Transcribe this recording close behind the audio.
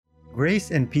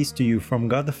Grace and peace to you from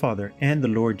God the Father and the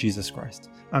Lord Jesus Christ.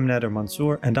 I'm Nader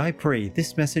Mansour, and I pray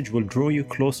this message will draw you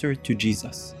closer to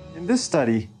Jesus. In this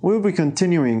study, we'll be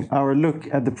continuing our look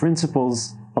at the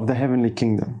principles of the heavenly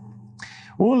kingdom.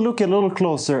 We'll look a little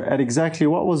closer at exactly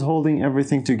what was holding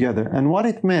everything together and what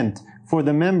it meant for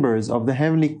the members of the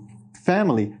heavenly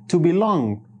family to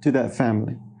belong to that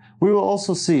family. We will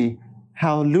also see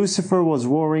how Lucifer was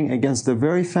warring against the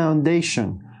very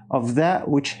foundation of that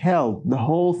which held the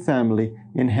whole family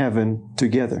in heaven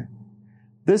together.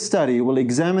 This study will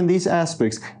examine these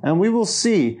aspects, and we will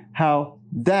see how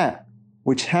that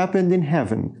which happened in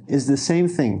heaven is the same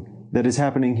thing that is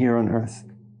happening here on earth.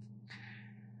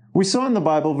 We saw in the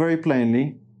Bible very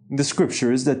plainly, the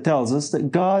scriptures, that tells us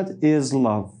that God is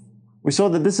love. We saw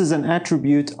that this is an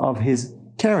attribute of His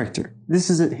character. This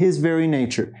is His very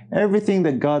nature. Everything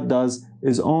that God does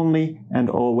is only and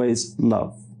always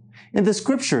love. In the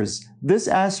scriptures, this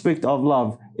aspect of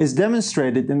love is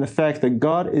demonstrated in the fact that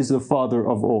God is the Father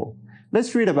of all.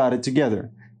 Let's read about it together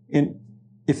in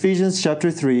Ephesians chapter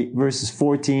 3, verses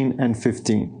 14 and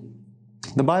 15.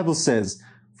 The Bible says,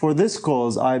 "For this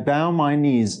cause I bow my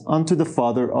knees unto the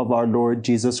Father of our Lord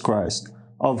Jesus Christ,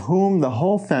 of whom the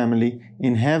whole family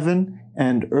in heaven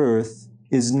and earth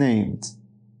is named."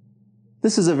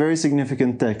 This is a very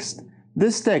significant text.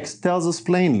 This text tells us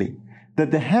plainly that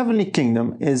the heavenly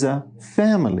kingdom is a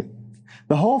family.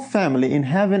 The whole family in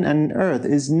heaven and earth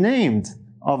is named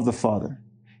of the Father.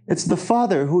 It's the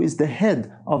Father who is the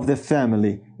head of the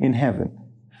family in heaven.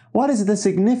 What is the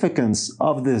significance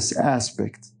of this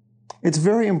aspect? It's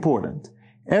very important.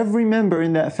 Every member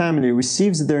in that family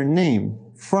receives their name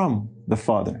from the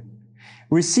Father.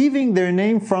 Receiving their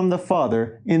name from the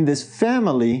Father in this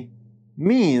family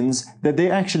means that they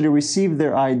actually receive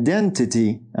their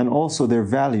identity and also their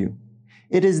value.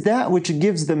 It is that which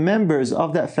gives the members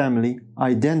of that family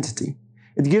identity.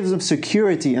 It gives them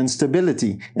security and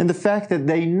stability in the fact that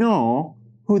they know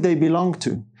who they belong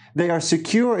to. They are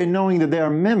secure in knowing that they are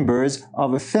members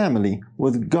of a family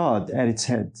with God at its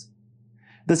head.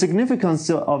 The significance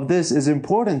of this is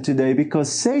important today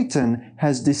because Satan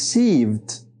has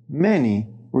deceived many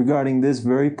regarding this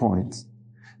very point.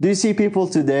 Do you see people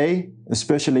today,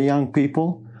 especially young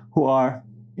people, who are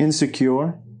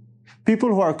insecure? People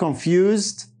who are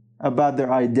confused about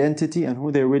their identity and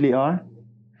who they really are?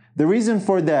 The reason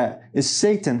for that is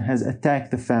Satan has attacked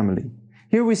the family.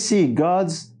 Here we see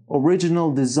God's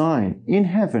original design in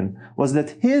heaven was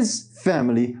that His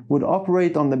family would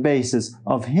operate on the basis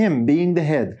of Him being the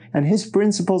head and His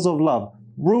principles of love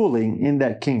ruling in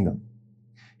that kingdom.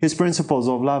 His principles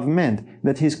of love meant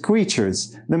that His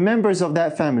creatures, the members of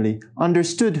that family,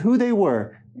 understood who they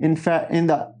were in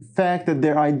the fact that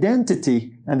their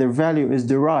identity and their value is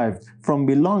derived from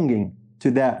belonging to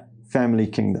that family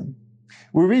kingdom.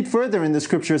 We read further in the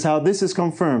scriptures how this is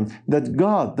confirmed, that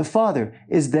God, the Father,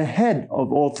 is the head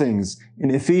of all things. In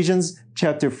Ephesians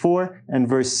chapter 4 and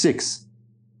verse 6,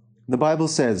 the Bible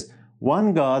says,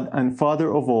 "One God and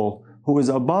Father of all, who is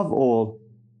above all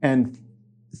and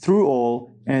through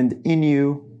all and in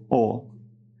you all."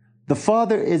 The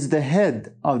Father is the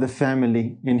head of the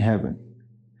family in heaven.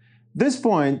 This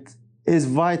point is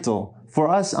vital for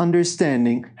us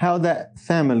understanding how that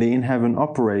family in heaven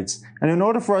operates, and in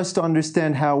order for us to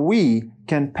understand how we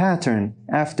can pattern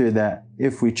after that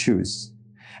if we choose.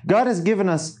 God has given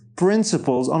us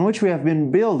principles on which we have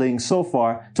been building so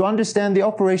far to understand the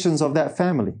operations of that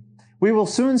family. We will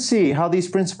soon see how these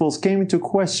principles came into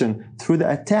question through the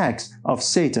attacks of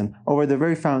Satan over the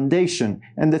very foundation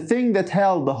and the thing that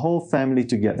held the whole family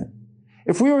together.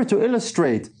 If we were to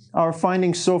illustrate our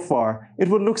findings so far, it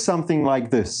would look something like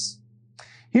this.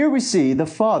 Here we see the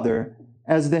Father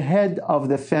as the head of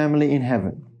the family in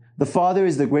heaven. The Father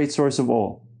is the great source of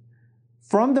all.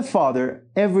 From the Father,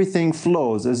 everything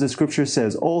flows, as the scripture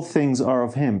says, all things are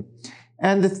of Him.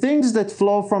 And the things that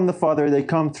flow from the Father, they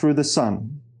come through the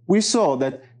Son. We saw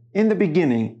that in the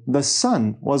beginning, the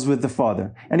Son was with the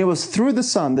Father, and it was through the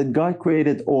Son that God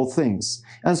created all things.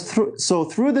 And so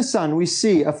through the Son, we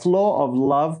see a flow of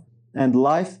love and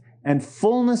life and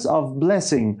fullness of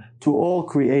blessing to all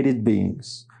created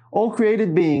beings. All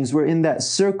created beings were in that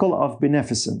circle of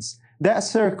beneficence, that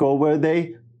circle where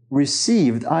they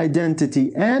received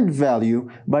identity and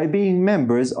value by being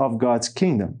members of God's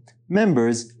kingdom,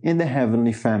 members in the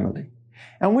heavenly family.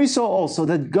 And we saw also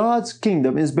that God's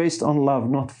kingdom is based on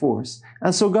love, not force.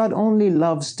 And so God only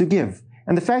loves to give.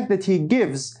 And the fact that He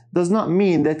gives does not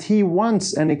mean that He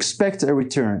wants and expects a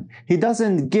return. He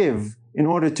doesn't give in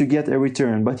order to get a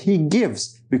return, but He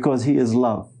gives because He is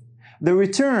love. The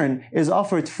return is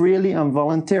offered freely and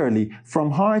voluntarily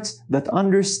from hearts that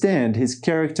understand His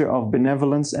character of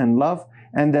benevolence and love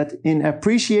and that in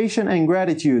appreciation and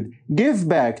gratitude, give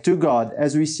back to God,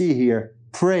 as we see here,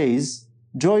 praise,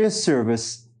 joyous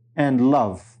service, and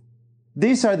love.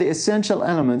 These are the essential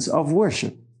elements of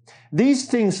worship. These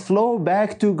things flow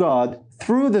back to God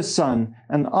through the Son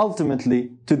and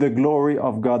ultimately to the glory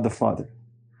of God the Father.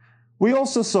 We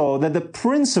also saw that the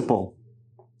principle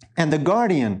and the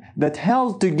guardian that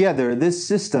held together this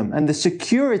system and the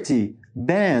security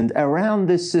band around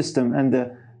this system and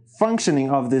the functioning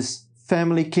of this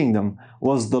family kingdom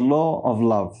was the law of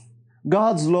love.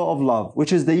 God's law of love,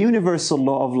 which is the universal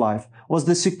law of life, was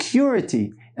the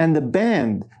security and the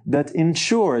band that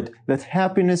ensured that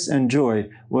happiness and joy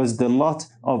was the lot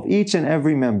of each and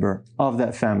every member of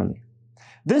that family.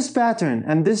 This pattern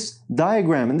and this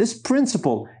diagram and this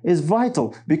principle is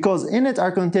vital because in it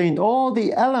are contained all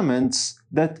the elements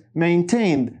that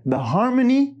maintain the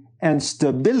harmony and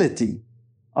stability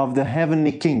of the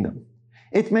heavenly kingdom.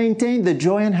 It maintained the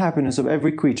joy and happiness of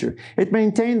every creature. It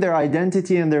maintained their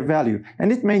identity and their value.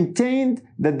 And it maintained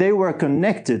that they were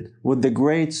connected with the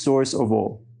great source of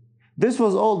all. This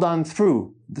was all done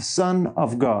through the Son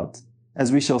of God,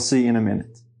 as we shall see in a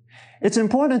minute. It's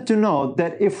important to note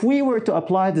that if we were to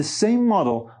apply the same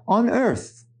model on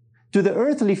earth to the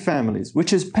earthly families,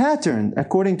 which is patterned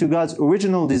according to God's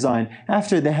original design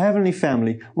after the heavenly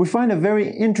family, we find a very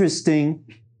interesting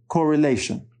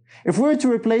correlation. If we were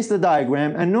to replace the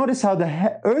diagram and notice how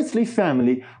the earthly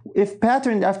family, if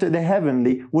patterned after the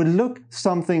heavenly, would look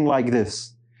something like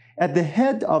this. At the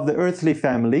head of the earthly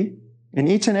family, in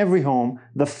each and every home,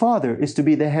 the father is to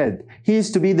be the head. He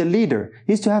is to be the leader.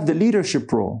 He is to have the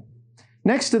leadership role.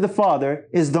 Next to the father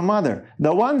is the mother,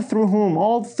 the one through whom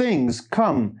all things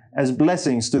come as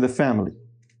blessings to the family.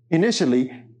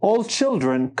 Initially, all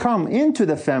children come into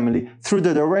the family through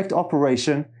the direct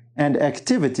operation and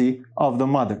activity of the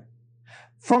mother.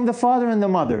 From the father and the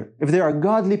mother, if they are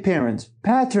godly parents,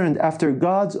 patterned after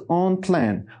God's own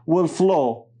plan, will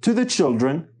flow to the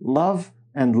children love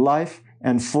and life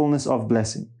and fullness of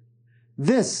blessing.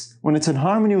 This, when it's in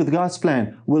harmony with God's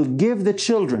plan, will give the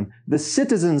children, the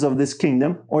citizens of this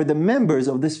kingdom, or the members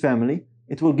of this family,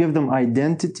 it will give them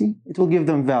identity, it will give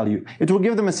them value. It will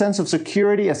give them a sense of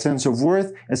security, a sense of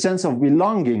worth, a sense of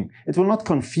belonging. It will not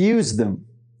confuse them.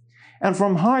 And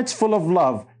from hearts full of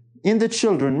love in the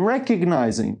children,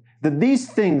 recognizing that these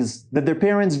things that their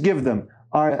parents give them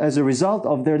are as a result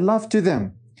of their love to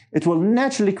them, it will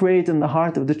naturally create in the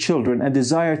heart of the children a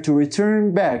desire to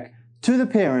return back to the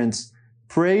parents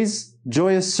praise,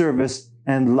 joyous service,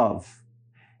 and love.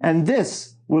 And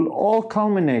this will all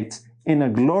culminate in a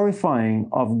glorifying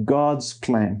of God's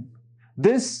plan.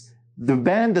 This, the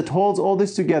band that holds all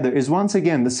this together, is once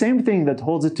again the same thing that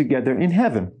holds it together in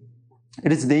heaven.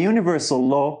 It is the universal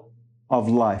law of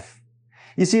life.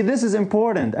 You see, this is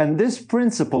important, and this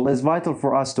principle is vital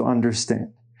for us to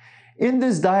understand. In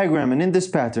this diagram and in this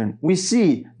pattern, we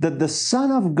see that the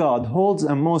Son of God holds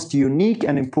a most unique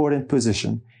and important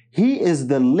position. He is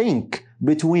the link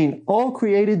between all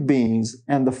created beings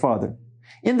and the Father.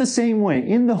 In the same way,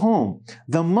 in the home,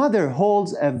 the mother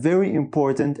holds a very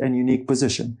important and unique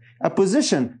position, a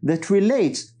position that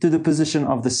relates to the position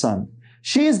of the Son.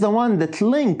 She is the one that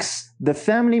links the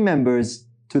family members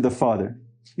to the Father.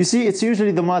 You see, it's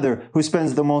usually the mother who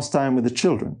spends the most time with the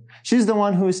children. She's the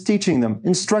one who is teaching them,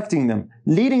 instructing them,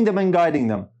 leading them and guiding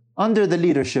them under the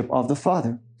leadership of the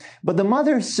Father. But the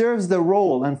mother serves the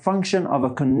role and function of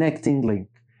a connecting link.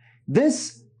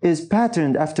 This is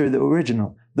patterned after the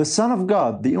original. The Son of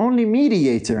God, the only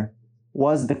mediator,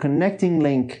 was the connecting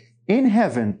link in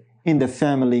heaven in the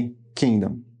family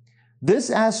kingdom. This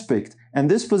aspect and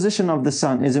this position of the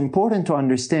Son is important to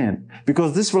understand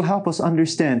because this will help us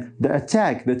understand the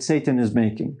attack that Satan is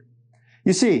making.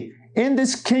 You see, in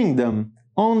this kingdom,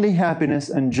 only happiness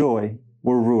and joy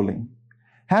were ruling.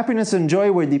 Happiness and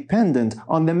joy were dependent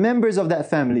on the members of that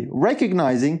family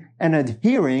recognizing and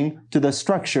adhering to the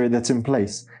structure that's in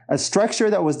place. A structure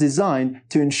that was designed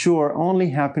to ensure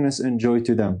only happiness and joy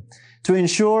to them, to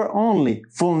ensure only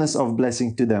fullness of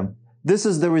blessing to them. This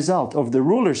is the result of the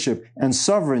rulership and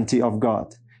sovereignty of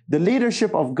God. The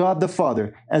leadership of God the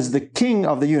Father as the King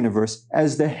of the universe,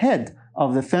 as the head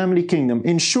of the family kingdom,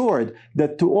 ensured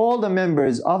that to all the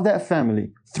members of that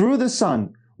family, through the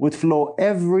Son, would flow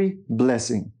every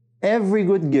blessing, every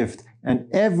good gift, and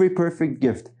every perfect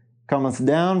gift cometh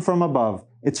down from above.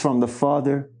 It's from the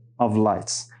Father of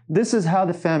lights. This is how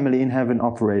the family in heaven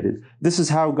operated. This is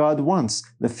how God wants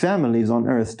the families on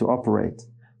earth to operate.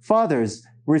 Fathers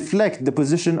reflect the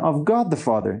position of God the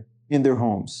Father in their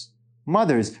homes.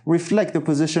 Mothers reflect the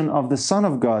position of the Son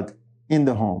of God in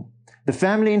the home. The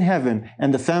family in heaven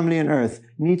and the family on earth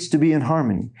needs to be in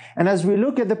harmony. And as we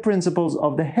look at the principles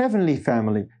of the heavenly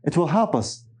family, it will help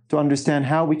us to understand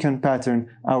how we can pattern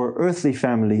our earthly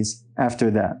families after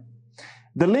that.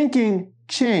 The linking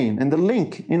chain and the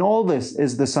link in all this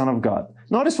is the Son of God.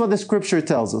 Notice what the scripture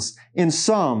tells us in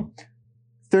Psalm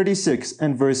 36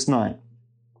 and verse 9.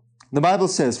 The Bible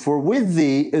says, "For with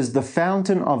thee is the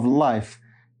fountain of life.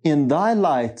 In thy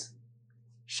light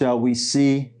shall we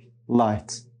see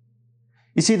light."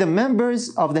 You see, the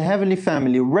members of the heavenly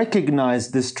family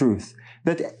recognize this truth,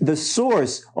 that the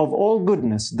source of all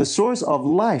goodness, the source of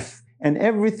life and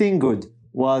everything good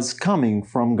was coming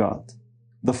from God,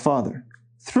 the Father,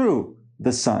 through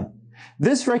the Son.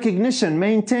 This recognition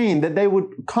maintained that they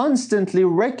would constantly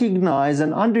recognize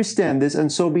and understand this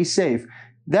and so be safe.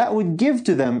 That would give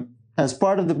to them, as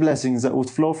part of the blessings that would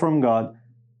flow from God,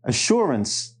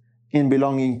 assurance in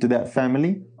belonging to that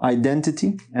family,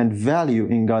 identity, and value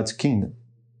in God's kingdom.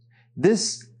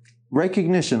 This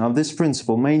recognition of this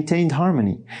principle maintained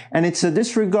harmony, and it's a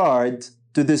disregard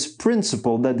to this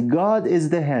principle that God is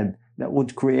the head that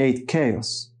would create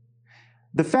chaos.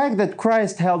 The fact that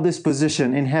Christ held this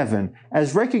position in heaven,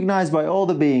 as recognized by all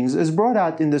the beings, is brought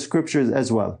out in the scriptures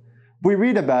as well. We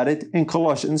read about it in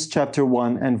Colossians chapter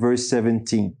 1 and verse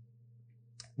 17.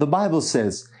 The Bible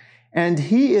says, "And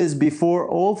He is before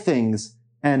all things,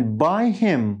 and by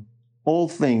Him all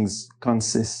things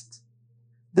consist."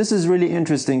 This is really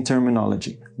interesting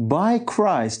terminology. By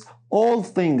Christ, all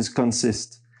things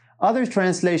consist. Other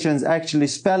translations actually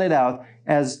spell it out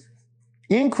as,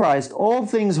 in Christ, all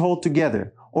things hold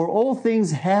together, or all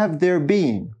things have their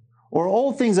being, or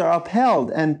all things are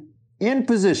upheld and in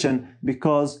position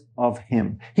because of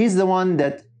Him. He's the one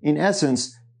that, in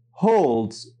essence,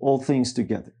 holds all things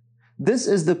together. This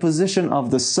is the position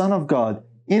of the Son of God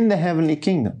in the heavenly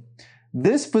kingdom.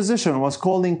 This position was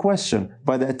called in question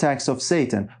by the attacks of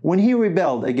Satan when he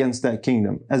rebelled against that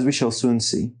kingdom, as we shall soon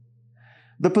see.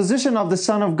 The position of the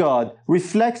Son of God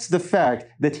reflects the fact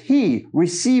that He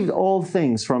received all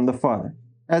things from the Father.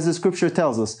 As the scripture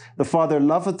tells us, the Father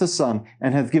loveth the Son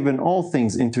and hath given all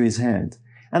things into His hand.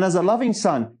 And as a loving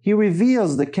Son, He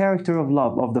reveals the character of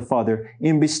love of the Father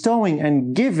in bestowing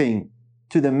and giving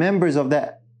to the members of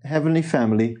that heavenly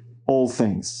family all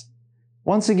things.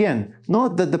 Once again,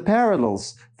 note that the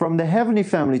parallels from the heavenly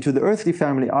family to the earthly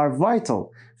family are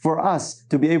vital for us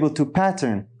to be able to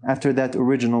pattern after that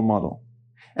original model.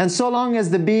 And so long as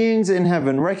the beings in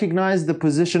heaven recognize the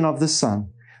position of the Son,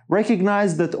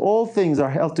 recognize that all things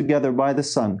are held together by the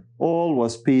Son, all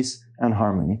was peace and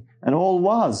harmony. And all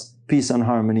was peace and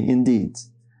harmony indeed.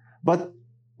 But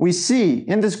we see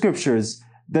in the scriptures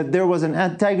that there was an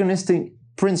antagonistic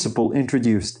principle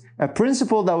introduced, a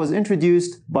principle that was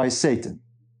introduced by Satan.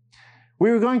 We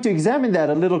are going to examine that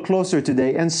a little closer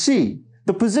today and see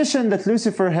the position that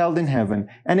Lucifer held in heaven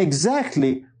and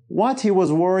exactly what he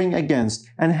was warring against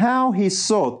and how he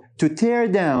sought to tear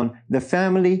down the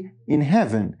family in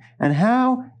heaven and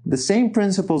how the same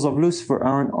principles of Lucifer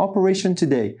are in operation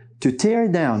today to tear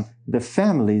down the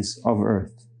families of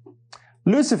earth.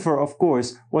 Lucifer, of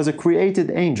course, was a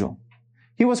created angel.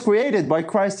 He was created by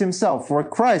Christ Himself, for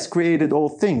Christ created all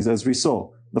things, as we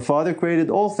saw. The Father created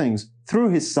all things through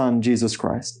His Son, Jesus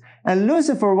Christ. And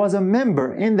Lucifer was a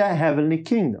member in that heavenly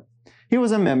kingdom. He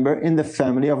was a member in the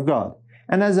family of God.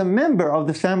 And as a member of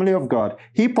the family of God,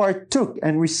 he partook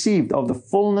and received of the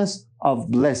fullness of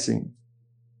blessing.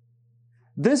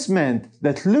 This meant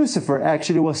that Lucifer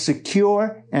actually was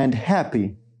secure and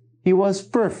happy. He was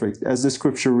perfect, as the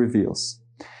scripture reveals.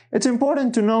 It's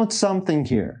important to note something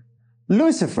here.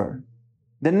 Lucifer,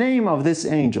 the name of this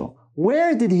angel,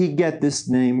 where did he get this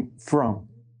name from?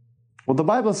 Well, the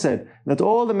Bible said that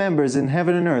all the members in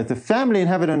heaven and earth, the family in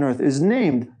heaven and earth, is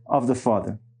named of the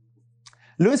Father.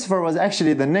 Lucifer was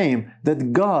actually the name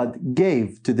that God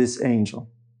gave to this angel.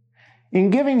 In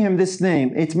giving him this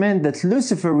name, it meant that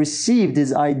Lucifer received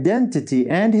his identity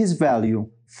and his value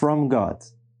from God.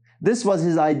 This was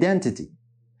his identity.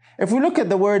 If we look at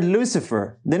the word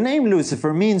Lucifer, the name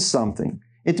Lucifer means something.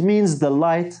 It means the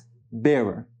light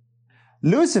bearer.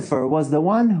 Lucifer was the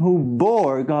one who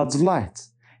bore God's light.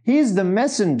 He is the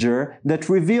messenger that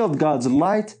revealed God's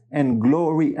light and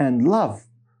glory and love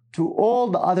to all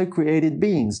the other created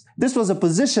beings. This was a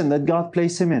position that God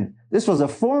placed him in. This was a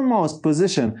foremost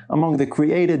position among the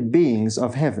created beings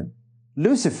of heaven.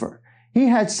 Lucifer, he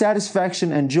had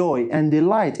satisfaction and joy and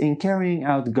delight in carrying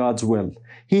out God's will.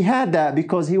 He had that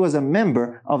because he was a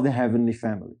member of the heavenly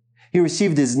family. He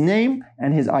received his name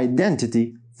and his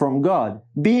identity from God,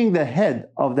 being the head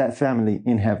of that family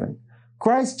in heaven.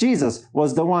 Christ Jesus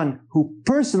was the one who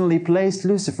personally placed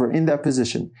Lucifer in that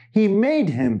position. He made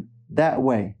him that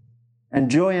way. and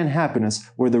joy and happiness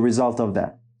were the result of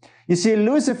that. You see,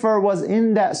 Lucifer was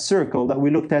in that circle that we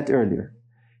looked at earlier.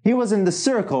 He was in the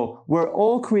circle where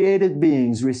all created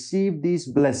beings received these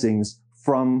blessings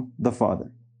from the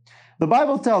Father. The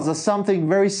Bible tells us something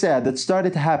very sad that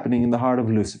started happening in the heart of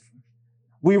Lucifer.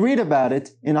 We read about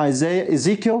it in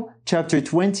Ezekiel chapter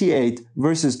 28,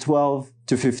 verses 12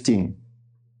 to 15.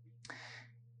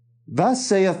 Thus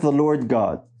saith the Lord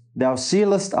God, Thou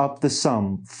sealest up the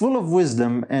sum, full of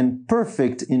wisdom and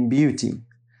perfect in beauty.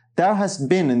 Thou hast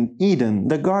been in Eden,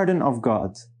 the garden of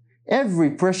God.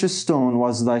 Every precious stone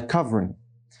was thy covering.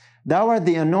 Thou art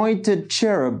the anointed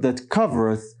cherub that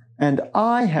covereth, and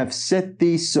I have set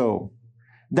thee so.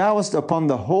 Thou wast upon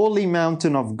the holy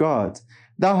mountain of God.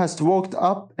 Thou hast walked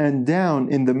up and down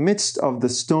in the midst of the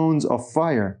stones of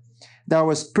fire. Thou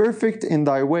wast perfect in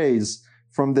thy ways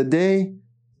from the day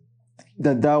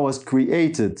that thou wast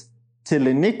created, till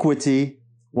iniquity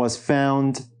was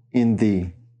found in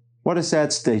thee. What a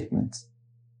sad statement.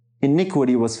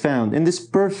 Iniquity was found in this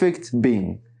perfect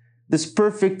being, this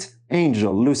perfect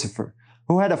angel, Lucifer,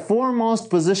 who had a foremost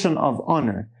position of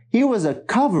honor. He was a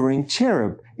covering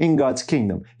cherub in God's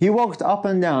kingdom. He walked up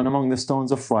and down among the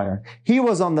stones of fire. He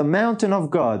was on the mountain of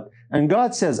God, and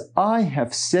God says, I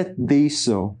have set thee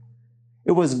so.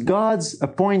 It was God's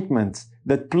appointment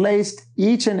that placed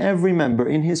each and every member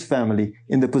in his family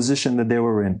in the position that they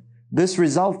were in. This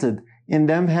resulted in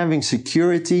them having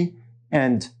security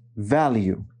and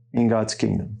value in God's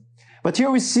kingdom. But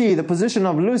here we see the position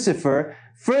of Lucifer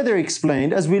further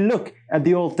explained as we look at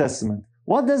the Old Testament.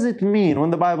 What does it mean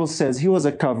when the Bible says he was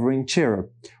a covering cherub?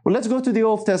 Well, let's go to the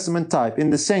Old Testament type in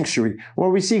the sanctuary, where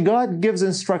we see God gives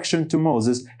instruction to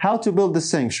Moses how to build the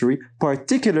sanctuary,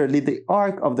 particularly the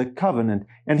Ark of the Covenant.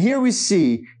 And here we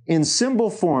see in symbol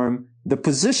form the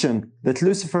position that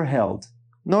Lucifer held.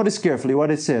 Notice carefully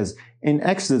what it says in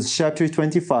Exodus chapter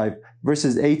 25,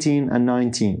 verses 18 and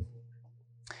 19.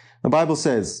 The Bible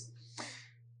says,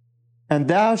 And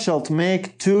thou shalt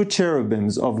make 2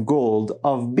 cherubims of gold,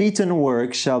 of beaten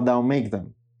work shalt thou make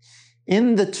them,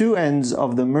 in the 2 ends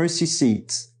of the mercy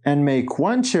seat, and make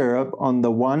 1 cherub on the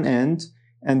one end,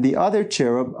 and the other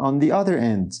cherub on the other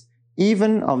end.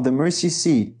 Even of the mercy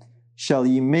seat shall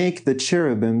ye make the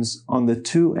cherubims on the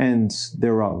 2 ends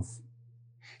thereof.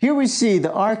 Here we see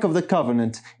the Ark of the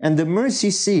Covenant and the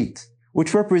mercy seat,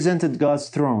 which represented God's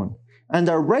throne. And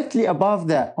directly above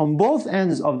that, on both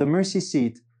ends of the mercy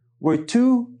seat, were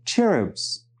 2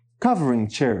 cherubs, covering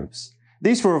cherubs.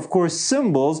 These were, of course,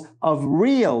 symbols of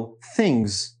real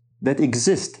things that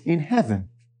exist in heaven.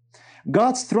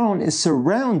 God's throne is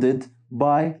surrounded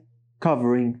by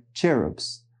covering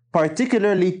cherubs,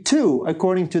 particularly 2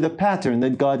 according to the pattern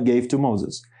that God gave to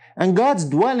Moses. And God's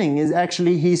dwelling is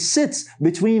actually, he sits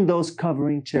between those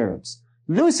covering cherubs.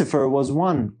 Lucifer was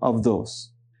one of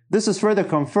those. This is further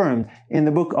confirmed in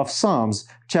the book of Psalms,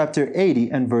 chapter 80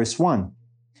 and verse 1.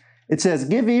 It says,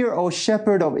 Give ear, O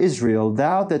shepherd of Israel,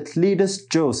 thou that leadest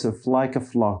Joseph like a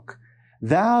flock.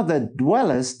 Thou that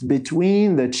dwellest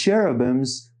between the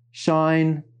cherubims,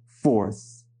 shine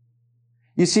forth.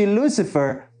 You see,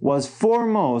 Lucifer was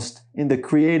foremost in the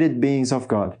created beings of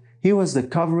God. He was the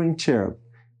covering cherub.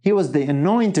 He was the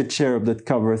anointed cherub that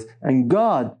covereth, and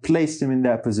God placed him in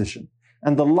that position.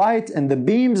 And the light and the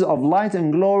beams of light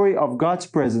and glory of God's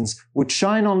presence would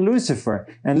shine on Lucifer.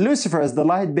 And Lucifer, as the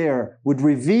light bearer, would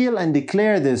reveal and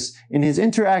declare this in his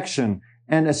interaction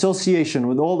and association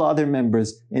with all the other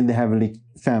members in the heavenly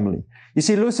family. You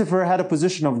see, Lucifer had a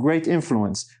position of great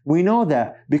influence. We know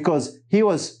that because he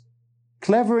was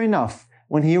clever enough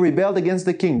when he rebelled against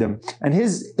the kingdom. And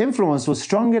his influence was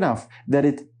strong enough that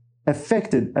it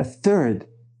affected 1/3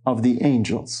 of the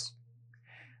angels.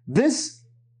 This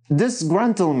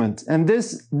disgruntlement and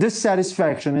this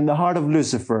dissatisfaction in the heart of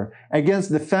Lucifer against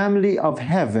the family of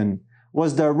heaven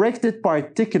was directed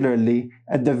particularly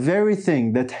at the very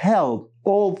thing that held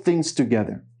all things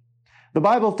together. The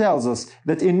Bible tells us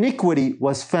that iniquity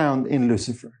was found in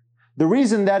Lucifer. The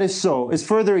reason that is so is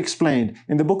further explained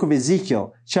in the book of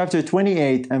Ezekiel, chapter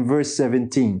 28 and verse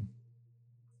 17.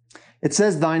 It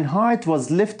says, Thine heart was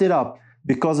lifted up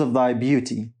because of thy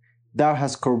beauty. Thou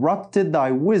hast corrupted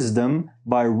thy wisdom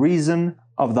by reason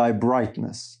of thy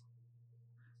brightness.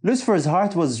 Lucifer's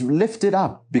heart was lifted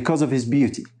up because of his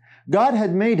beauty. God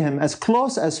had made him as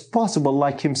close as possible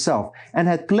like himself and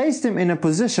had placed him in a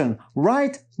position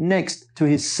right next to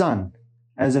his son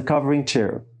as a covering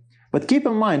cherub. But keep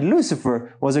in mind,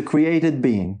 Lucifer was a created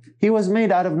being. He was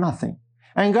made out of nothing.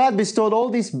 And God bestowed all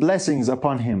these blessings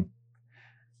upon him.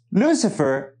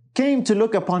 Lucifer came to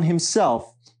look upon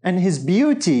himself, and his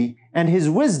beauty and his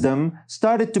wisdom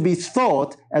started to be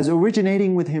thought as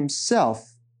originating with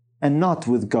himself and not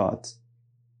with God.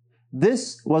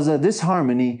 This was a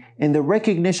disharmony in the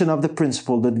recognition of the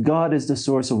principle that God is the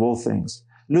source of all things.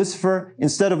 Lucifer,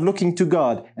 instead of looking to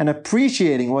God and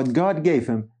appreciating what God gave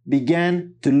him,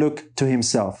 began to look to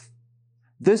himself.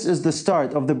 This is the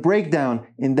start of the breakdown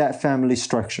in that family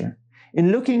structure.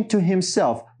 In looking to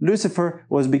himself, Lucifer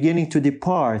was beginning to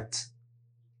depart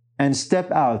and step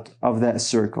out of that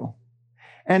circle.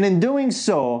 And in doing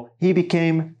so, he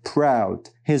became proud.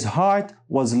 His heart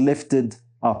was lifted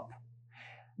up.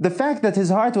 The fact that his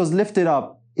heart was lifted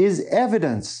up is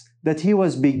evidence that he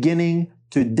was beginning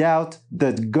to doubt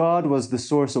that God was the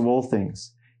source of all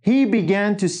things. He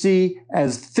began to see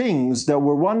as things that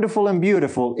were wonderful and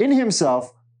beautiful in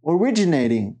himself,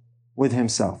 originating with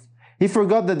himself. He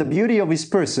forgot that the beauty of his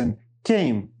person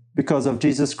came because of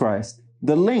Jesus Christ,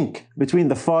 the link between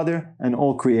the Father and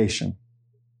all creation.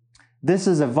 This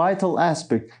is a vital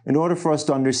aspect in order for us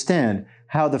to understand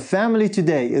how the family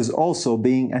today is also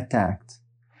being attacked.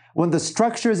 When the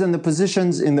structures and the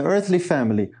positions in the earthly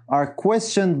family are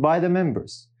questioned by the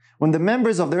members, when the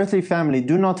members of the earthly family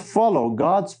do not follow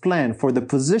God's plan for the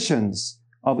positions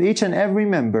of each and every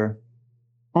member,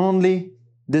 only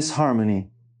disharmony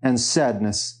and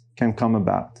sadness can come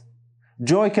about.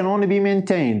 Joy can only be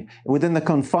maintained within the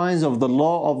confines of the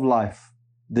law of life,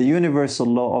 the universal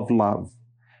law of love.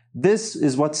 This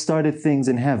is what started things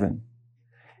in heaven.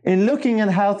 In looking at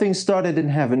how things started in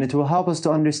heaven, it will help us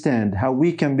to understand how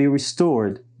we can be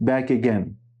restored back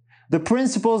again. The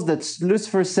principles that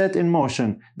Lucifer set in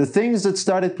motion, the things that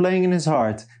started playing in his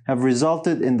heart, have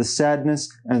resulted in the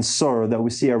sadness and sorrow that we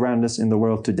see around us in the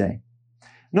world today.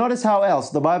 Notice how else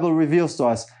the Bible reveals to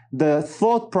us the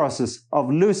thought process of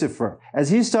Lucifer as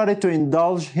he started to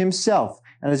indulge himself,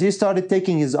 and as he started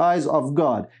taking his eyes off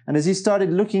God, and as he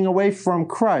started looking away from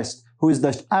Christ, who is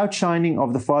the outshining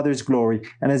of the Father's glory,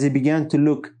 and as he began to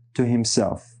look to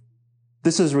himself.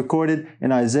 This is recorded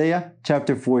in Isaiah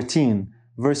chapter 14,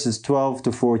 verses 12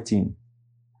 to 14.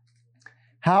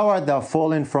 How art thou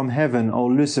fallen from heaven, O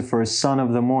Lucifer, son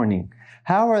of the morning?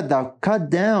 How art thou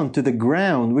cut down to the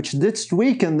ground, which didst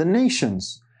weaken the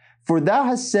nations? For thou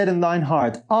hast said in thine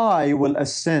heart, I will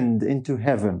ascend into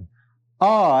heaven.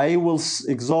 I will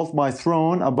exalt my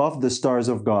throne above the stars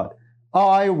of God.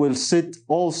 I will sit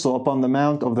also upon the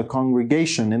mount of the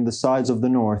congregation in the sides of the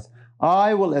north.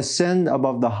 I will ascend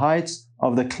above the heights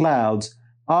of the clouds.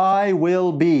 I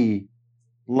will be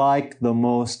like the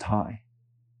Most High.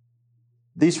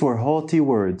 These were haughty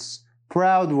words,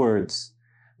 proud words.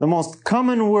 The most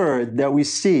common word that we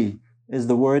see is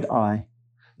the word I.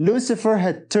 Lucifer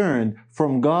had turned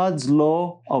from God's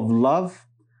law of love,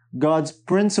 God's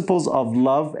principles of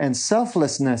love and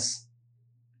selflessness,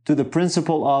 to the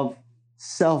principle of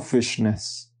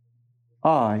selfishness.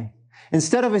 I.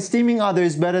 Instead of esteeming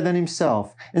others better than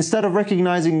himself, instead of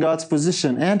recognizing God's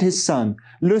position and his Son,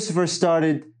 Lucifer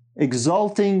started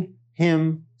exalting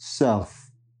himself.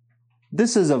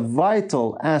 This is a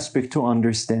vital aspect to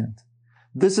understand.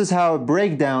 This is how a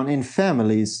breakdown in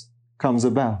families comes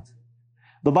about.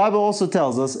 The Bible also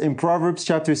tells us in Proverbs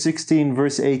chapter 16,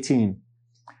 verse 18,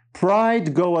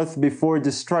 pride goeth before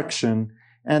destruction,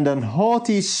 and an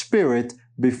haughty spirit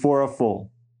before a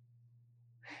fall.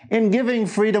 In giving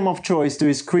freedom of choice to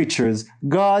his creatures,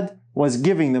 God was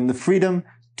giving them the freedom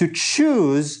to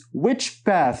choose which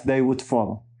path they would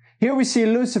follow. Here we see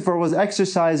Lucifer was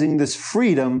exercising this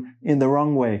freedom in the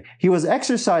wrong way. He was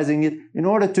exercising it in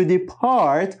order to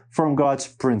depart from God's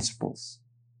principles.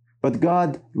 But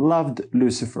God loved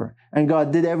Lucifer, and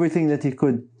God did everything that he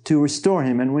could to restore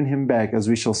him and win him back, as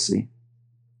we shall see.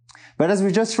 But as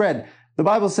we just read, the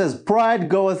Bible says, pride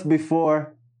goeth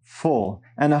before fall,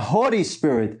 and a haughty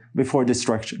spirit before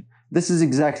destruction. This is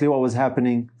exactly what was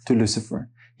happening to Lucifer.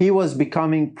 He was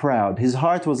becoming proud. His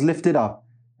heart was lifted up,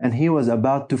 and he was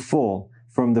about to fall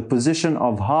from the position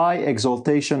of high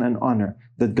exaltation and honor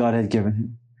that God had given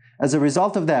him. As a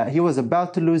result of that, he was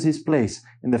about to lose his place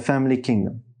in the family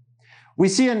kingdom. We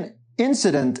see an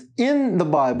incident in the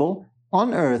Bible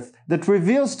on earth that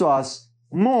reveals to us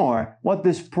more what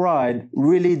this pride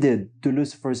really did to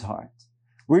Lucifer's heart.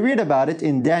 We read about it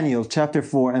in Daniel chapter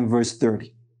 4 and verse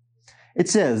 30. It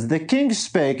says, the king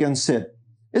spake and said,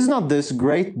 is not this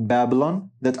great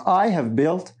Babylon that I have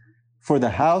built for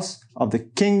the house of the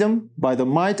kingdom by the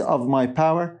might of my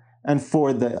power and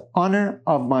for the honor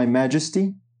of my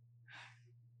majesty?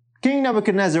 King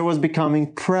Nebuchadnezzar was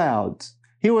becoming proud.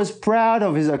 He was proud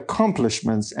of his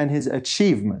accomplishments and his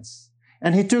achievements.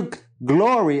 And he took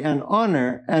glory and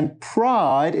honor and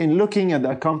pride in looking at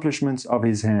the accomplishments of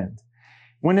his hand.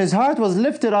 When his heart was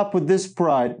lifted up with this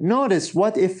pride, notice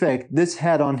what effect this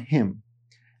had on him.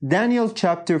 Daniel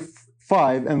chapter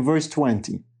 5 and verse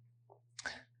 20.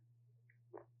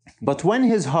 But when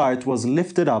his heart was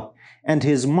lifted up and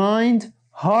his mind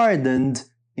hardened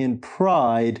in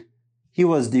pride, he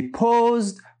was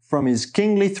deposed from his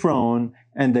kingly throne,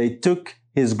 and they took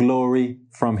his glory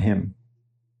from him.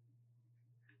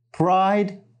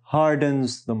 Pride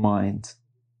hardens the mind.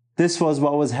 This was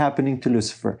what was happening to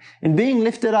Lucifer. In being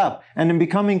lifted up and in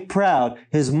becoming proud,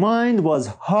 his mind was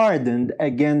hardened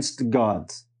against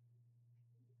God.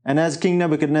 And as King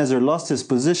Nebuchadnezzar lost his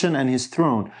position and his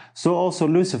throne, so also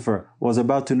Lucifer was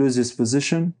about to lose his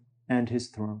position and his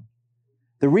throne.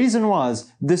 The reason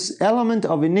was this element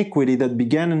of iniquity that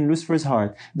began in Lucifer's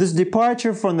heart, this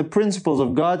departure from the principles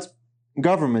of God's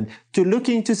government to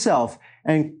looking to self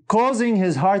and causing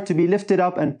his heart to be lifted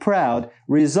up and proud,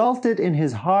 resulted in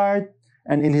his heart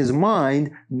and in his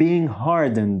mind being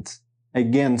hardened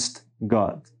against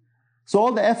God. So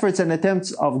all the efforts and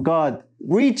attempts of God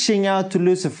reaching out to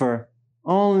Lucifer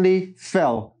only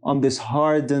fell on this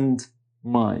hardened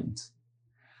mind.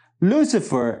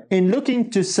 Lucifer, in looking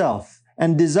to self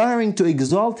and desiring to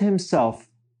exalt himself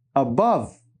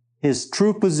above his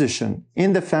true position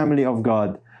in the family of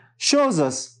God, shows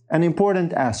us an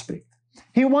important aspect.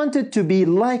 He wanted to be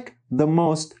like the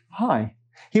Most High.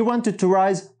 He wanted to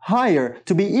rise higher,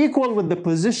 to be equal with the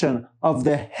position of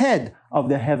the head of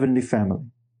the heavenly family.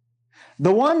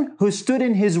 The one who stood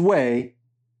in his way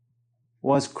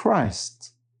was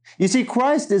Christ. You see,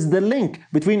 Christ is the link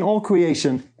between all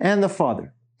creation and the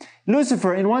Father.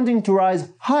 Lucifer, in wanting to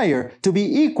rise higher, to be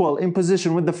equal in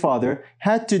position with the Father,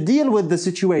 had to deal with the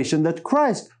situation that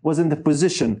Christ was in the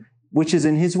position which is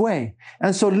in his way.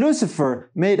 And so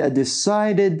Lucifer made a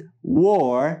decided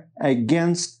war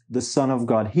against the Son of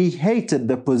God. He hated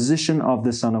the position of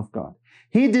the Son of God.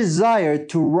 He desired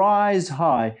to rise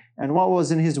high, and what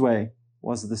was in his way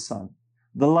was the Son,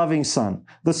 the loving Son,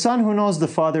 the Son who knows the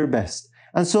Father best.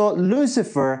 And so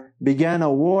Lucifer began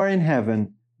a war in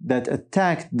heaven that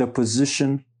attacked the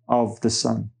position of the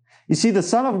Son. You see, the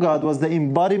Son of God was the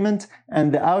embodiment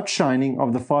and the outshining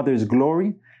of the Father's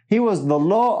glory. He was the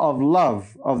law of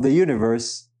love of the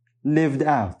universe lived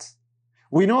out.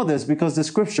 We know this because the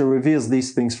scripture reveals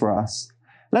these things for us.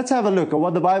 Let's have a look at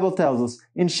what the Bible tells us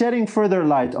in shedding further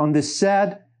light on this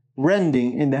sad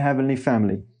rending in the heavenly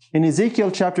family. In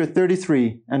Ezekiel chapter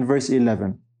 33 and verse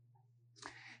 11.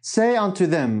 Say unto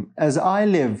them, as I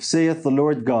live, saith the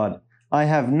Lord God, I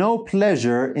have no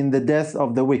pleasure in the death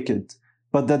of the wicked,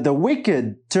 but that the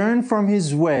wicked turn from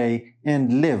his way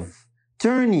and live.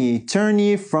 Turn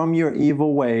ye from your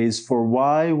evil ways, for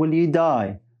why will ye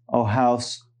die, O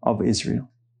house of Israel?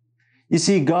 You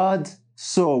see, God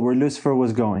saw where Lucifer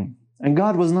was going, and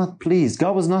God was not pleased.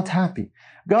 God was not happy.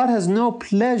 God has no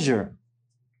pleasure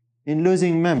in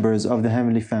losing members of the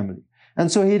heavenly family.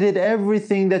 And so he did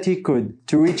everything that he could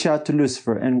to reach out to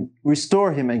Lucifer and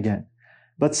restore him again.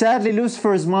 But sadly,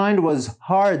 Lucifer's mind was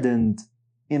hardened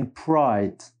in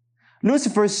pride.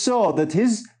 Lucifer saw that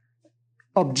his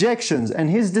objections and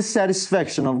his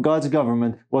dissatisfaction of God's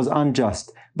government was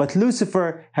unjust. But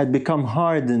Lucifer had become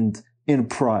hardened in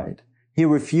pride. He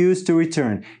refused to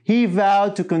return. He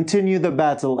vowed to continue the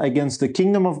battle against the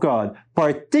kingdom of God,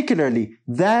 particularly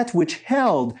that which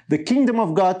held the kingdom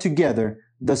of God together,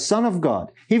 the Son of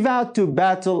God. He vowed to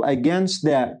battle against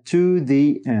that to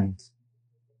the end.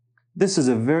 This is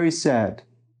a very sad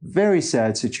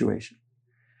situation.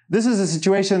 This is a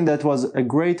situation that was a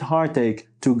great heartache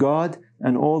to God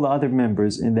and all the other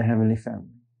members in the heavenly family.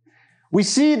 We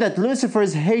see that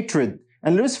Lucifer's hatred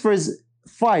and Lucifer's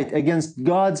fight against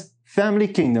God's family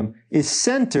kingdom is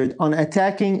centered on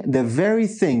attacking the very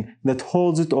thing that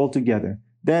holds it all together.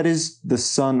 That is the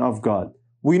Son of God.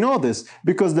 We know this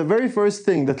because the very first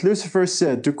thing that Lucifer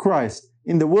said to Christ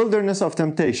in the wilderness of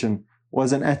temptation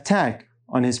was an attack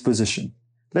on his position.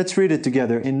 Let's read it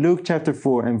together in Luke chapter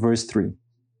 4 and verse 3.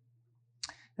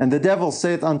 And the devil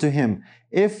saith unto him,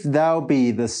 If thou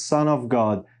be the Son of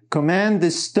God, command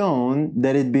this stone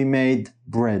that it be made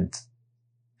bread.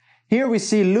 Here we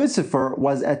see Lucifer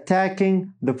was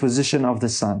attacking the position of the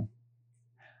Son.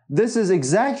 This is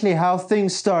exactly how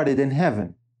things started in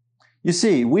heaven. You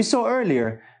see, we saw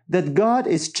earlier that God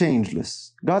is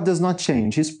changeless. God does not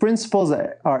change. His principles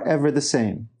are ever the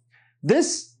same.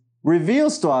 This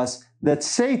reveals to us that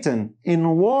Satan,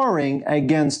 in warring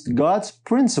against God's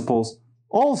principles,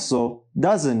 also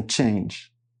doesn't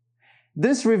change.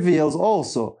 This reveals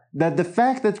also that the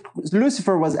fact that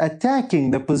Lucifer was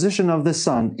attacking the position of the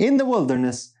Son in the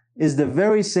wilderness is the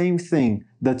very same thing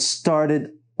that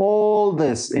started all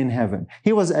this in heaven.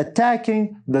 He was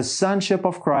attacking the sonship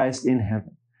of Christ in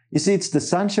heaven. You see, it's the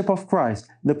sonship of Christ,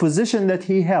 the position that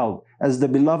he held as the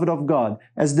beloved of God,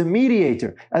 as the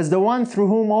mediator, as the one through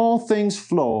whom all things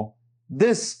flow.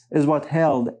 This is what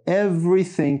held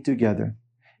everything together.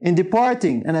 In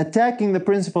departing and attacking the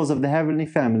principles of the heavenly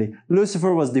family,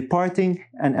 Lucifer was departing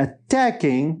and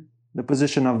attacking the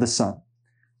position of the Son,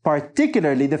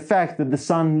 particularly the fact that the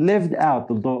Son lived out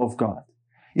the law of God.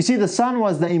 You see, the Son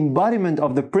was the embodiment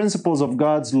of the principles of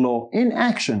God's law in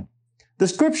action. The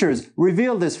Scriptures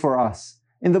reveal this for us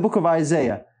in the book of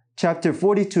Isaiah, chapter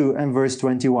 42 and verse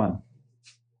 21.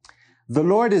 The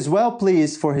Lord is well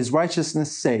pleased for His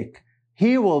righteousness' sake.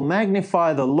 He will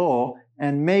magnify the law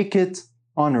and make it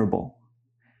honorable.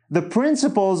 The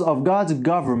principles of God's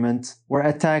government were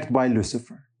attacked by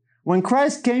Lucifer. When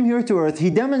Christ came here to earth, He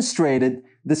demonstrated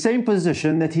the same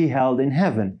position that He held in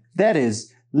heaven. That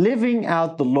is, living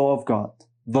out the law of God,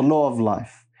 the law of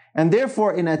life. And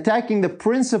therefore, in attacking the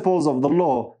principles of the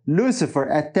law, Lucifer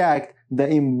attacked the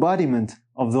embodiment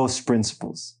of those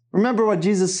principles. Remember what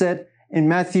Jesus said in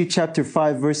Matthew chapter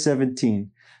 5, verse 17.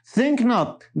 Think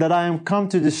not that I am come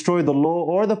to destroy the law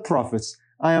or the prophets.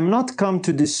 I am not come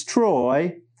to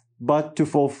destroy, but to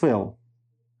fulfill.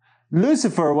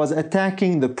 Lucifer was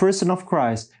attacking the person of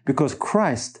Christ because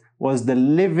Christ was the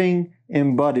living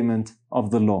embodiment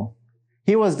of the law.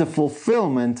 He was the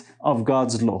fulfillment of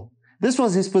God's law. This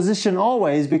was his position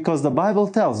always because the Bible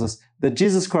tells us that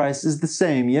Jesus Christ is the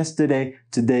same yesterday,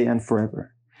 today, and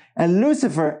forever. And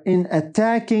Lucifer, in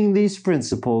attacking these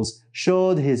principles,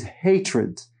 showed his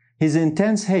hatred, his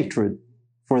intense hatred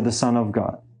for the Son of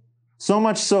God. So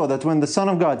much so that when the Son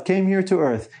of God came here to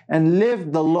earth and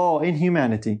lived the law in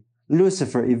humanity,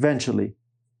 Lucifer eventually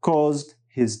caused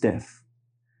his death.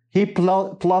 He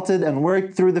plotted and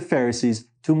worked through the Pharisees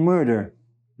to murder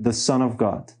the Son of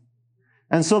God.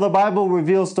 And so the Bible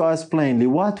reveals to us plainly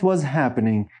what was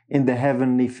happening in the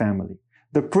heavenly family.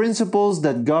 The principles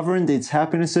that governed its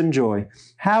happiness and joy,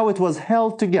 how it was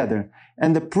held together,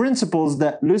 and the principles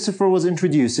that Lucifer was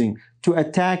introducing to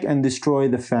attack and destroy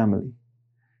the family.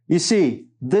 You see,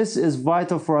 this is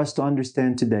vital for us to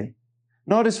understand today.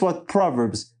 Notice what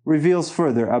Proverbs reveals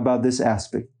further about this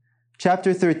aspect.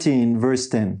 Chapter 13, verse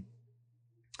 10.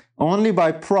 Only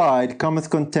by pride cometh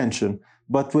contention,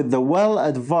 but with the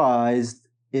well-advised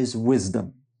is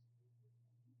wisdom.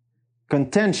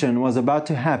 Contention was about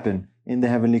to happen in the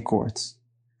heavenly courts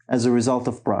as a result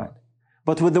of pride.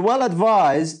 But with the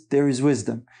well-advised, there is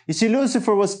wisdom. You see,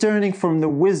 Lucifer was turning from the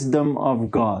wisdom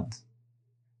of God.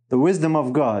 The wisdom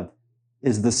of God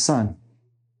is the Son.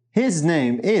 His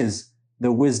name is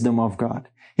the wisdom of God.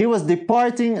 He was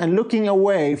departing and looking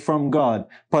away from God,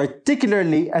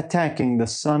 particularly attacking the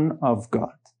Son of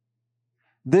God.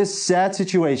 This sad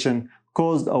situation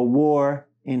caused a war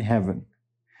in heaven.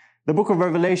 The book of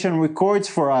Revelation records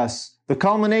for us the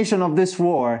culmination of this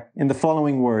war in the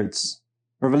following words.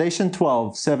 Revelation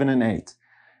 12, 7 and 8.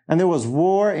 And there was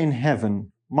war in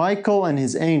heaven. Michael and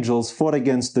his angels fought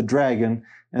against the dragon,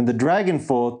 and the dragon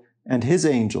fought and his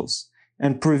angels,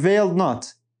 and prevailed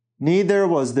not, neither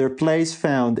was their place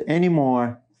found any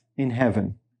more in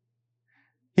heaven.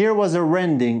 Here was a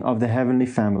rending of the heavenly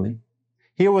family.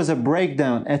 Here was a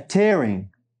breakdown, a tearing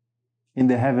in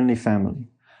the heavenly family.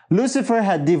 Lucifer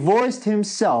had divorced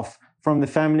himself from the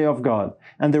family of God,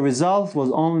 and the result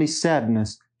was only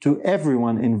sadness to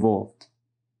everyone involved.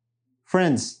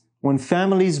 Friends, when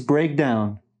families break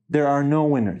down, there are no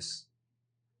winners.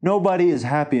 Nobody is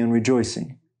happy and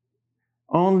rejoicing.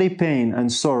 Only pain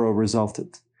and sorrow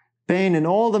resulted. Pain in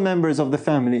all the members of the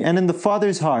family, and in the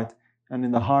father's heart, and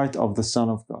in the heart of the Son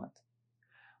of God.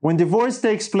 When divorce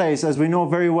takes place, as we know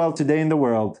very well today in the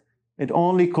world, it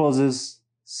only causes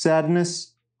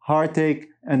sadness, heartache,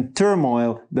 and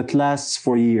turmoil that lasts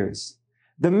for years.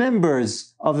 The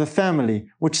members of the family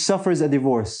which suffers a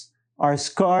divorce are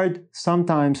scarred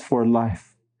sometimes for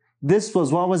life. This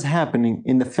was what was happening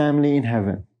in the family in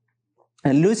heaven.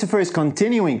 And Lucifer is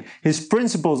continuing his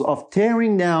principles of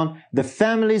tearing down the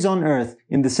families on earth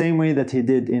in the same way that he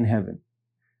did in heaven.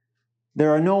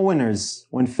 There are no winners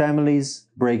when families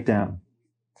break down.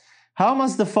 How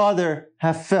must the Father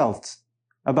have felt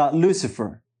about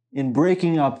Lucifer in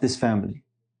breaking up this family?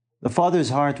 The Father's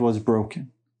heart was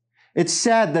broken. It's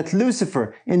sad that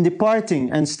Lucifer, in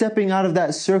departing and stepping out of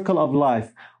that circle of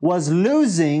life, was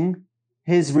losing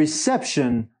his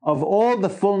reception of all the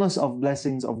fullness of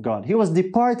blessings of God. He was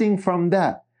departing from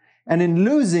that. And in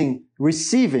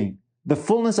receiving the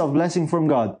fullness of blessing from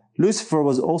God, Lucifer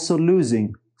was also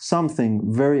losing something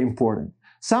very important.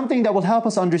 Something that will help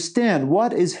us understand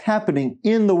what is happening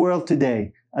in the world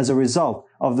today as a result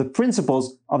of the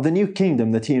principles of the new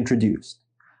kingdom that he introduced.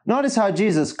 Notice how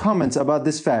Jesus comments about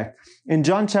this fact in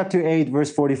John chapter 8,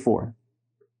 verse 44.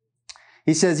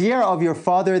 He says, "Ye are of your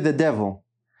father the devil,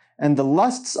 and the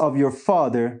lusts of your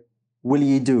father will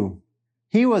ye do.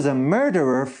 He was a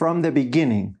murderer from the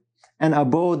beginning, and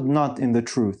abode not in the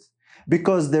truth,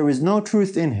 because there is no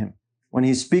truth in him. When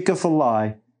he speaketh a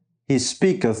lie, he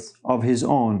speaketh of his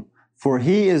own, for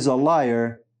he is a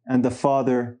liar and the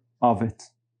father of it.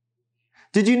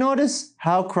 Did you notice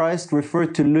how Christ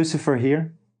referred to Lucifer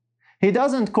here? He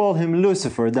doesn't call him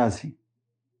Lucifer, does he?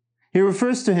 He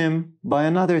refers to him by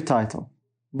another title,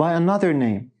 by another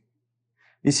name.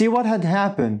 You see, what had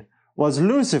happened was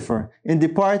Lucifer, in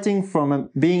departing from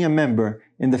being a member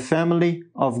in the family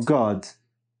of God,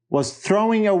 was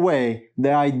throwing away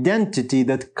the identity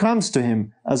that comes to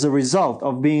him as a result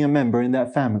of being a member in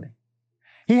that family.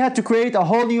 He had to create a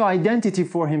whole new identity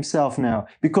for himself now,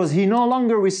 because he no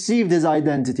longer received his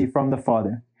identity from the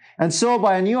Father. And so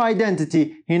by a new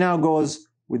identity, he now goes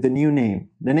with the new name.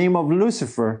 The name of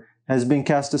Lucifer has been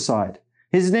cast aside.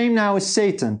 His name now is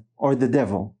Satan, or the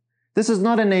devil. This is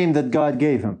not a name that God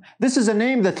gave him. This is a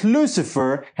name that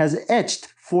Lucifer has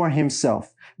etched for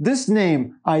himself. This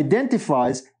name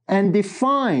identifies and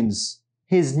defines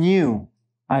his new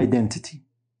identity.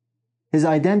 His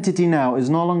identity now is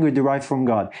no longer derived from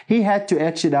God. He had to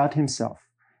etch it out himself.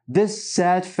 This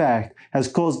sad fact has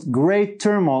caused great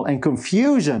turmoil and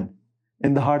confusion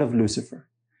in the heart of Lucifer.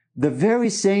 The very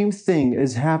same thing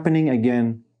is happening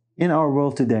again in our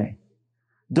world today.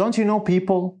 Don't you know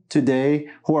people today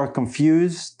who are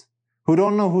confused, who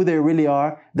don't know who they really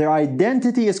are? Their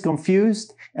identity is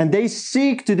confused, and they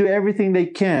seek to do everything they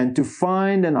can to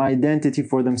find an identity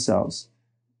for themselves.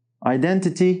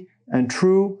 Identity and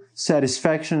true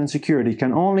satisfaction and security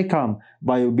can only come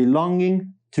by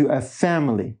belonging to a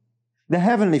family, the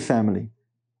heavenly family.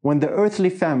 When the earthly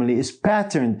family is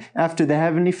patterned after the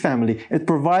heavenly family, it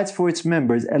provides for its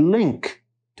members a link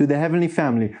to the heavenly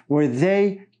family where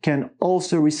they can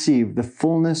also receive the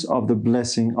fullness of the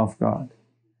blessing of God.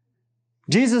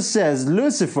 Jesus says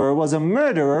Lucifer was a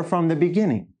murderer from the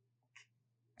beginning.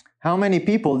 How many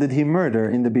people did he murder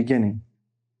in the beginning?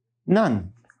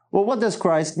 None. Well, what does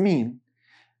Christ mean?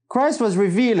 Christ was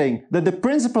revealing that the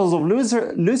principles of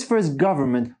Lucifer's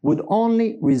government would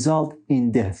only result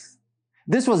in death.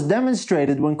 This was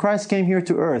demonstrated when Christ came here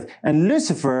to earth, and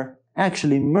Lucifer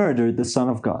actually murdered the Son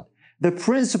of God. The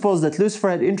principles that Lucifer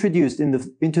had introduced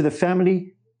into the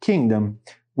family kingdom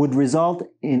would result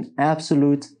in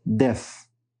absolute death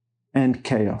and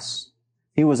chaos.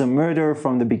 He was a murderer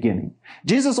from the beginning.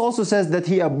 Jesus also says that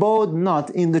he abode not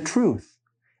in the truth.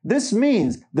 This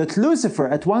means that Lucifer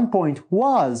at one point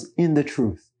was in the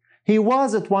truth. He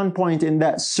was at one point in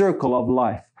that circle of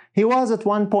life. He was at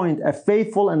one point a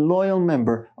faithful and loyal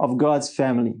member of God's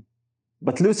family.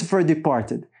 But Lucifer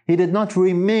departed. He did not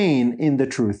remain in the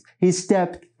truth. He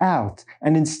stepped out.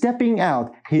 And in stepping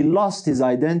out, he lost his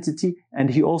identity and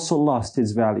he also lost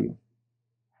his value.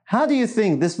 How do you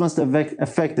think this must have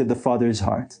affected the Father's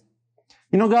heart?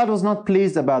 You know, God was not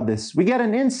pleased about this. We get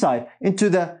an insight into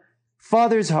the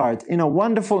Father's heart in a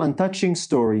wonderful and touching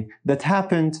story that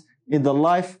happened in the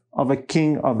life of a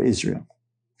king of Israel.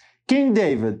 King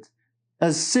David,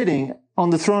 as sitting on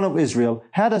the throne of Israel,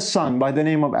 had a son by the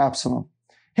name of Absalom.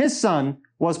 His son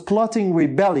was plotting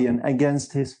rebellion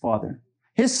against his father.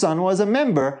 His son was a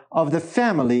member of the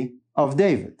family of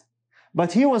David,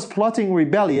 but he was plotting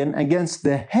rebellion against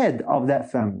the head of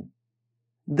that family.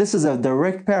 This is a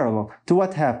direct parallel to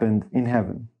what happened in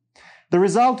heaven. The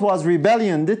result was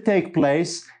rebellion did take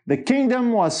place, the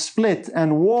kingdom was split,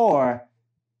 and war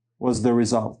was the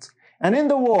result. And in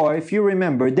the war, if you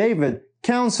remember, David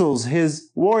counsels his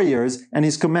warriors and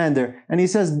his commander, and he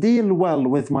says, "Deal well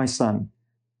with my son."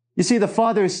 You see, the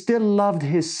father still loved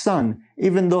his son,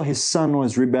 even though his son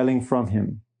was rebelling from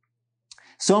him.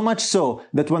 So much so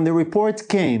that when the report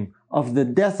came of the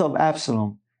death of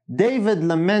Absalom, David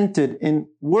lamented in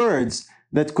words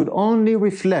that could only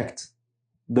reflect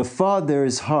the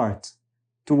father's heart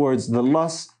towards the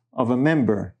loss of a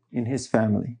member in his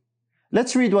family.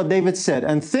 Let's read what David said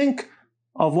and think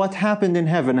of what happened in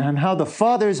heaven and how the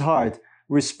father's heart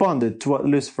responded to what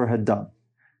Lucifer had done.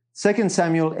 2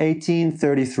 Samuel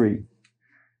 18:33.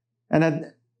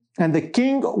 And the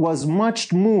king was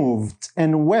much moved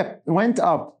and went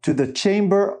up to the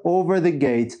chamber over the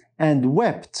gate and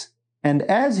wept. And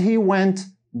as he went,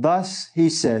 thus he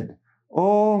said,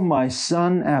 "O my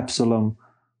son Absalom,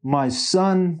 my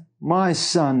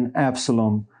son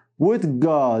Absalom, would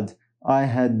God I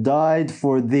had died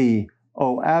for thee,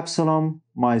 O Absalom,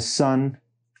 my son,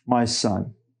 my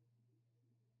son."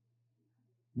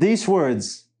 These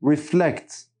words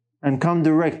reflect and come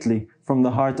directly from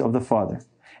the heart of the Father.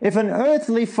 If an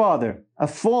earthly father, a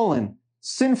fallen,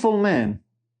 sinful man,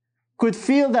 could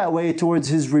feel that way towards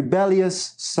his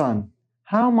rebellious son,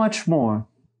 how much more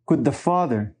could the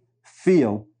Father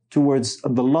feel towards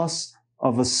the loss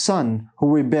of a son who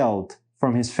rebelled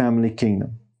from his family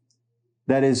kingdom.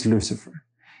 That is Lucifer.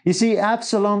 You see,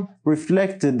 Absalom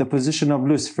reflected the position of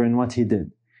Lucifer in what he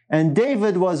did. And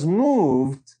David was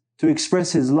moved to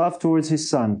express his love towards his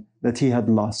son that he had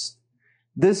lost.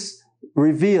 This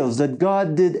reveals that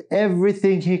God did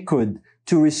everything he could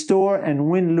to restore and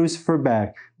win Lucifer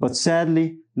back. But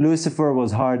sadly, Lucifer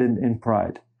was hardened in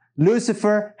pride.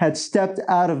 Lucifer had stepped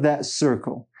out of that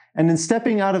circle. And in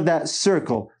stepping out of that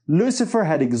circle, Lucifer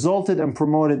had exalted and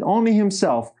promoted only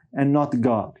himself and not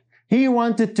God. He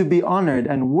wanted to be honored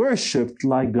and worshipped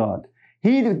like God.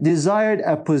 He desired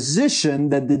a position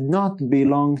that did not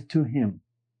belong to him.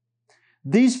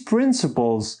 These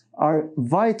principles are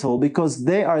vital because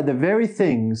they are the very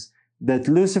things that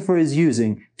Lucifer is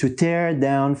using to tear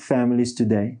down families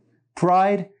today.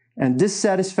 Pride and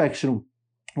dissatisfaction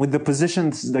with the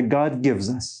positions that God gives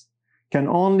us can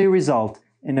only result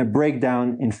in a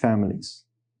breakdown in families.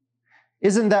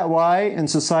 Isn't that why in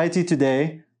society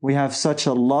today we have such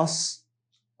a loss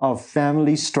of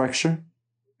family structure?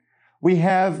 We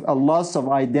have a loss of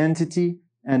identity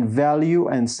and value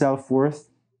and self-worth.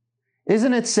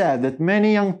 Isn't it sad that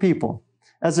many young people,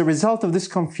 as a result of this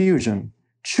confusion,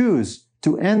 choose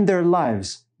to end their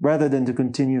lives rather than to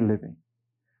continue living?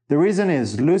 The reason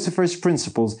is Lucifer's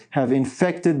principles have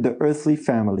infected the earthly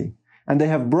family, and they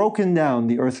have broken down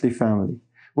the earthly family,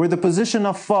 where the position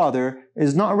of father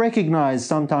is not recognized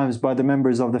sometimes by the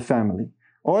members of the family,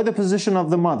 or the position of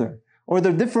the mother, or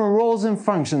the different roles and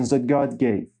functions that God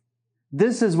gave.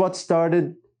 This is what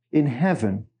started in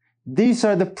heaven. These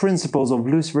are the principles of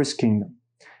Lucifer's kingdom.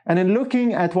 And in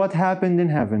looking at what happened in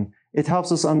heaven, it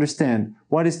helps us understand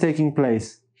what is taking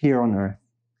place here on earth.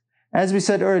 As we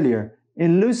said earlier,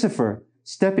 in Lucifer,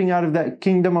 stepping out of that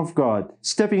kingdom of God,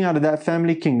 stepping out of that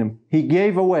family kingdom, he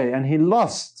gave away and he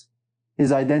lost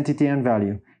his identity and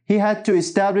value. He had to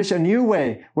establish a new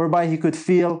way whereby he could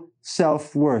feel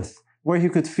self-worth, where he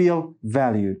could feel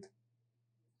valued.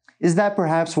 Is that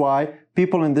perhaps why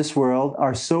people in this world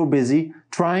are so busy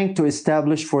trying to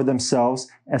establish for themselves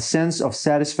a sense of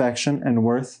satisfaction and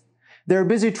worth? They're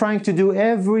busy trying to do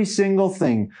every single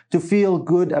thing to feel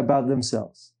good about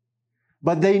themselves.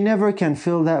 But they never can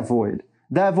fill that void.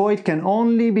 That void can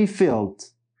only be filled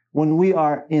when we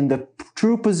are in the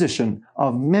true position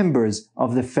of members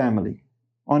of the family.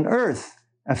 On earth,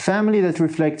 a family that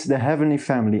reflects the heavenly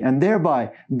family, and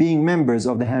thereby being members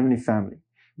of the heavenly family.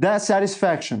 That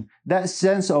satisfaction, that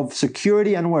sense of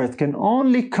security and worth can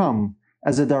only come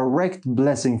as a direct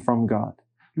blessing from God.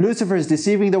 Lucifer is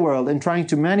deceiving the world and trying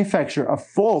to manufacture a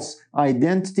false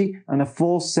identity and a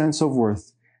false sense of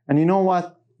worth. And you know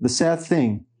what? The sad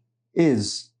thing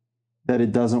is that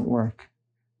it doesn't work.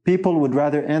 People would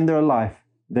rather end their life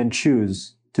than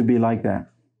choose to be like that.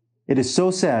 It is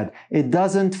so sad. It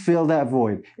doesn't fill that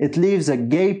void. It leaves a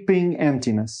gaping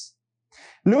emptiness.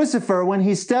 Lucifer, when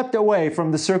he stepped away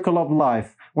from the circle of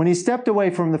life, when he stepped away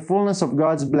from the fullness of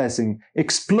God's blessing,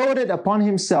 exploded upon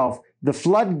himself the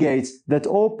floodgates that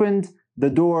opened the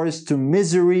doors to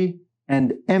misery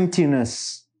and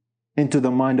emptiness into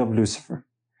the mind of Lucifer.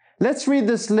 Let's read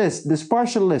this list, this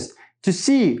partial list, to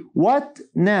see what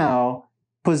now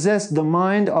possessed the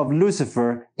mind of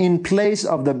Lucifer in place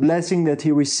of the blessing that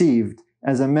he received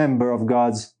as a member of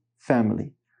God's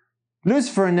family.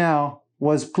 Lucifer now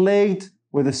was plagued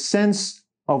with a sense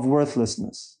of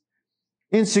worthlessness,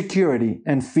 insecurity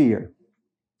and fear,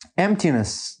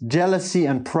 emptiness, jealousy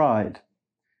and pride,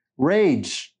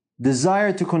 rage,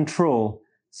 desire to control,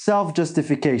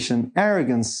 self-justification,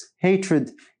 arrogance,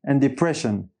 hatred and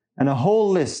depression, and a whole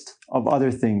list of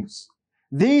other things.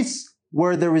 These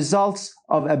were the results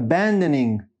of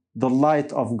abandoning the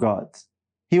light of God.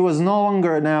 He was no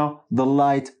longer now the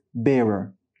light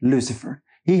bearer, Lucifer.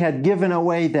 He had given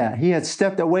away that. He had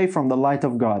stepped away from the light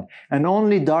of God, and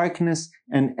only darkness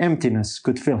and emptiness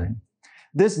could fill him.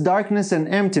 This darkness and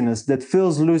emptiness that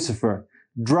fills Lucifer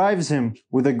drives him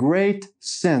with a great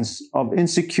sense of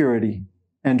insecurity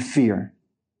and fear.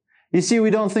 You see,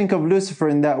 we don't think of Lucifer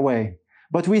in that way,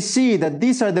 but we see that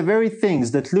these are the very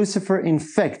things that Lucifer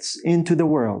infects into the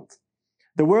world.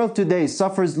 The world today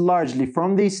suffers largely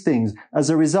from these things as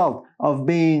a result of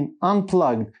being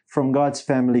unplugged from God's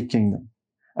family kingdom,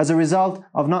 as a result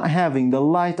of not having the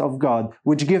light of God,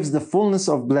 which gives the fullness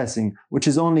of blessing, which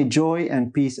is only joy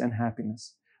and peace and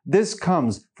happiness. This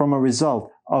comes from a result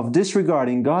of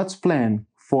disregarding God's plan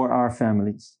for our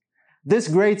families. This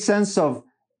great sense of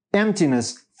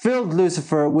emptiness filled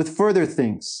Lucifer with further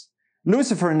things.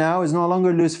 Lucifer now is no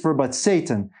longer Lucifer but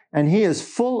Satan, and he is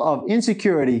full of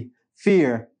insecurity,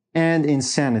 fear, and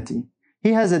insanity.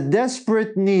 He has a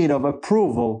desperate need of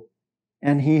approval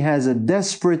and he has a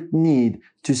desperate need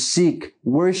to seek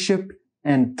worship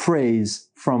and praise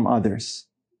from others.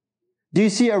 Do you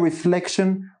see a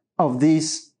reflection of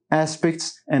these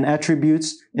aspects and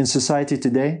attributes in society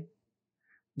today?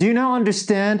 Do you now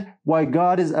understand why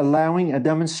God is allowing a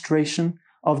demonstration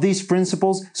of these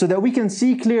principles so that we can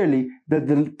see clearly that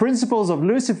the principles of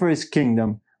Lucifer's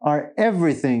kingdom are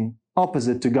everything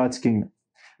opposite to God's kingdom?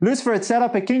 Lucifer had set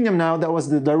up a kingdom now that was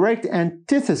the direct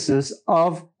antithesis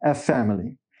of a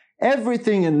family.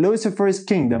 Everything in Lucifer's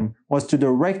kingdom was to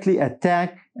directly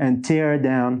attack and tear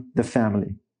down the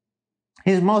family.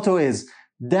 His motto is,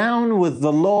 "Down with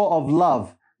the law of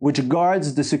love, which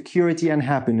guards the security and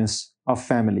happiness of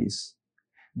families."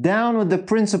 Down with the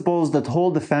principles that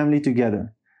hold the family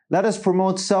together. Let us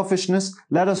promote selfishness.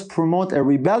 Let us promote a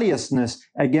rebelliousness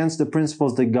against the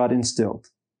principles that God instilled.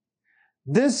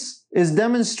 This is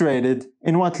demonstrated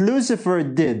in what Lucifer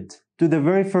did to the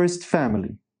very first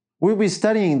family. We'll be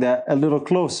studying that a little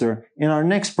closer in our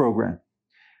next program.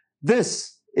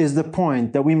 This is the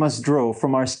point that we must draw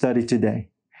from our study today,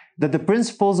 that the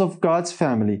principles of God's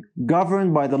family,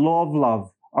 governed by the law of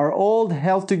love, are all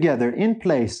held together in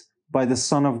place by the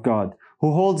Son of God,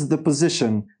 who holds the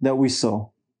position that we saw.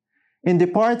 In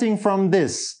departing from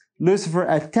this, Lucifer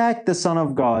attacked the Son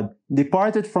of God,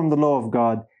 departed from the law of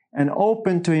God, and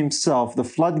opened to himself the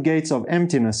floodgates of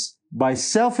emptiness by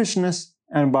selfishness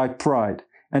and by pride.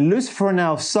 And Lucifer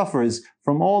now suffers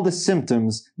from all the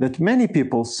symptoms that many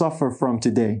people suffer from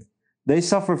today. They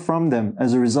suffer from them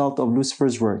as a result of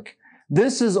Lucifer's work.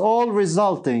 This is all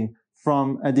resulting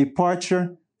from a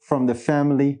departure from the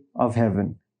family of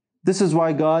heaven. This is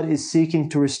why God is seeking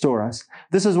to restore us.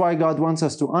 This is why God wants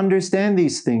us to understand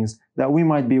these things, that we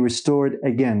might be restored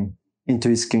again into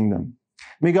His kingdom.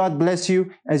 May God bless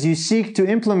you as you seek to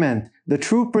implement the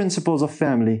true principles of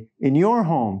family in your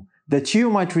home, that you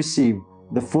might receive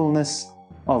the fullness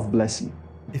of blessing.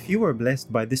 If you were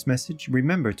blessed by this message,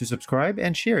 remember to subscribe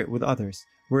and share it with others.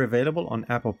 We're available on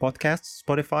Apple Podcasts,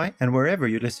 Spotify, and wherever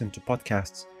you listen to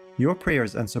podcasts. Your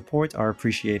prayers and support are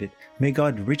appreciated. May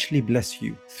God richly bless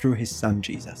you through His Son,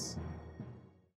 Jesus.